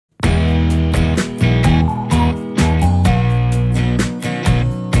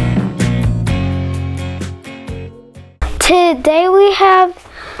Today we have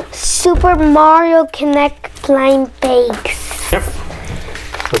Super Mario Connect blind bags. Yep.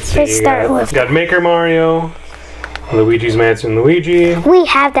 Let's see. Let's start with. Got Maker Mario, Luigi's Mansion Luigi. We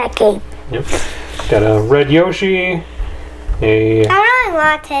have that game. Yep. Got a Red Yoshi, a I really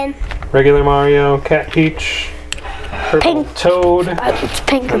want him. regular Mario, Cat Peach, purple Pink. Toad, It's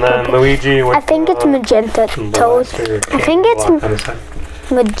pink and or then purple. Luigi with I think it's magenta Toad. blaster I think it's block on his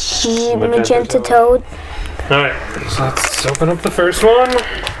head. magenta Toad. Alright, so let's open up the first one.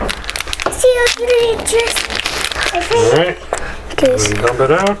 See, look just. I think. Alright, and dump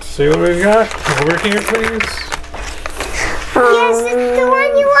it out. See what we've got. Over here, please. Yes, it's the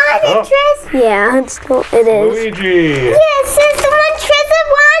one you wanted, Oh. Tris. Yeah, it is. Luigi. Yes, it's the one Tris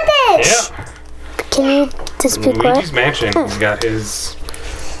wanted. Yeah. Can you just speak what? Luigi's Mansion. He's got his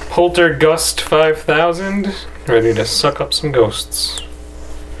Poltergust 5000 ready to suck up some ghosts.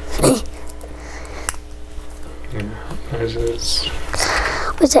 There's his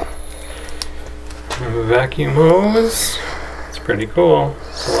What's that? vacuum hose. It's pretty cool.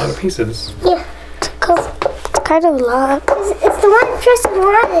 It's a lot of pieces. Yeah, It's kind of a lot. it's the one Tris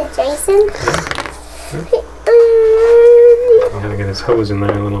wanted, Jason. I'm gonna get his hose in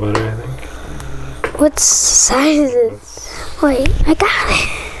there a little better, I think. What size is it? Wait, I got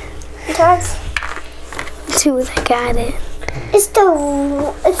it. That's Dude, I got it.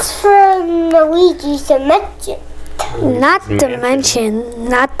 it's from Luigi's Mansion. Not Mansion. Dimension.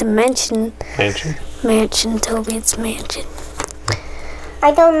 Not Dimension. Mansion. Mansion, Toby, it's Mansion.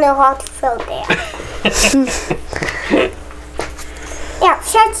 I don't know how to fill there. Yeah,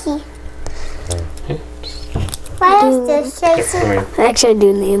 Shotty. What is this, Jason? Alright, Actually, I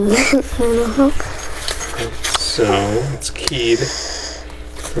do need it. I don't know. so it's keyed.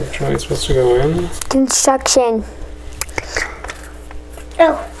 Which way it's supposed to go in? Construction.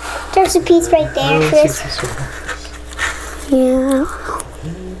 Oh, there's a piece right there, Oh, Chris. it's this one. Yeah.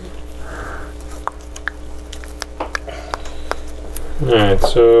 Alright,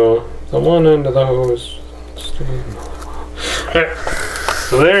 so the one end of the hose. Alright,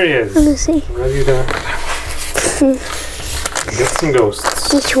 so there he is. Let me see. Ready to get some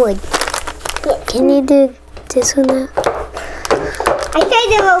ghosts. Which one? Can you do this one now? I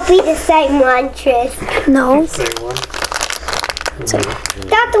think it will be the same one, Tris. No. Same one.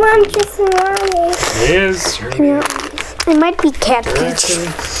 Not the one Tris wanted. There he is. Yeah. It might be Cat Peach.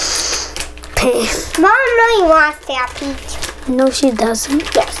 Mom really wants that peach. No, she doesn't.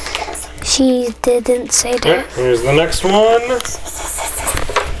 Yes, She didn't say Alright, that. here's the next one.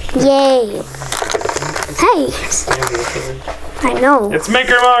 Yay. Hey, I know. It's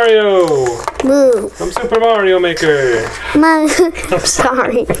Maker Mario Move. from Super Mario Maker. I'm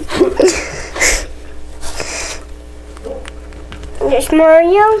sorry. There's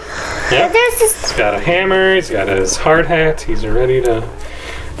Mario. Yep. There's this. He's got a hammer, he's got his hard hat, he's ready to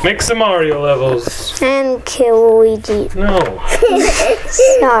make some Mario levels. And kill Luigi. No.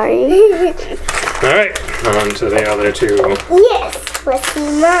 Sorry. Alright, on to the other two. Yes, let's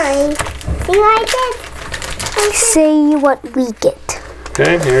see mine. See what I did? See what we get.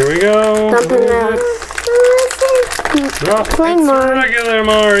 Okay, here we go. Something else. No, Plain it's Mario. regular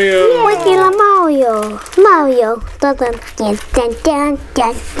Mario. Regular Mario. Mario. Dun, dun, dun, dun, dun,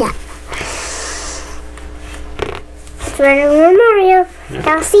 dun, dun. It's regular Mario.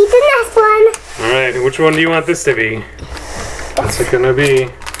 I'll see the next one. Alright, which one do you want this to be? What's it gonna be?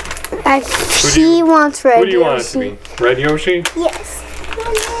 She wants red. Who do you want it to be? Red Yoshi? Yes.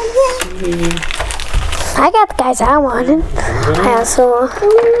 I got the guys I wanted. I also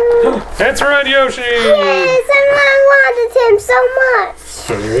That's Red Yoshi! Yes, and I wanted him so much.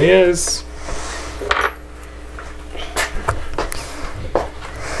 So here he is.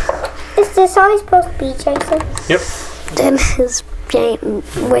 Is this always supposed to be, Jason? Yep. did his giant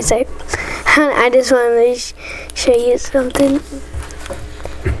wizard. I just wanted to show you something.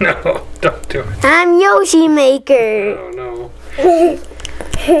 No, don't do it. I'm Yoshi Maker. Oh no.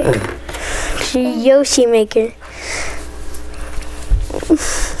 Yoshi Maker.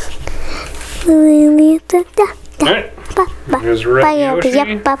 Alright, here's Red Yoshi.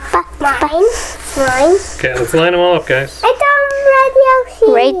 Mine. Mine. Okay, let's line them all up, guys. I don't Red Yoshi.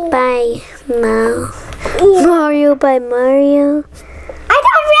 Right by Mario by Mario. I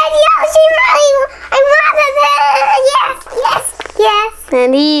got Red Yoshi. I wanted it. Yes, yes, yes.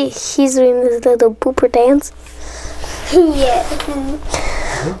 And he's doing this little pooper dance. Yes.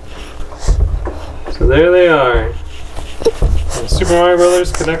 So there they are. Super Mario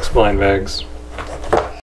Brothers Connects blind bags.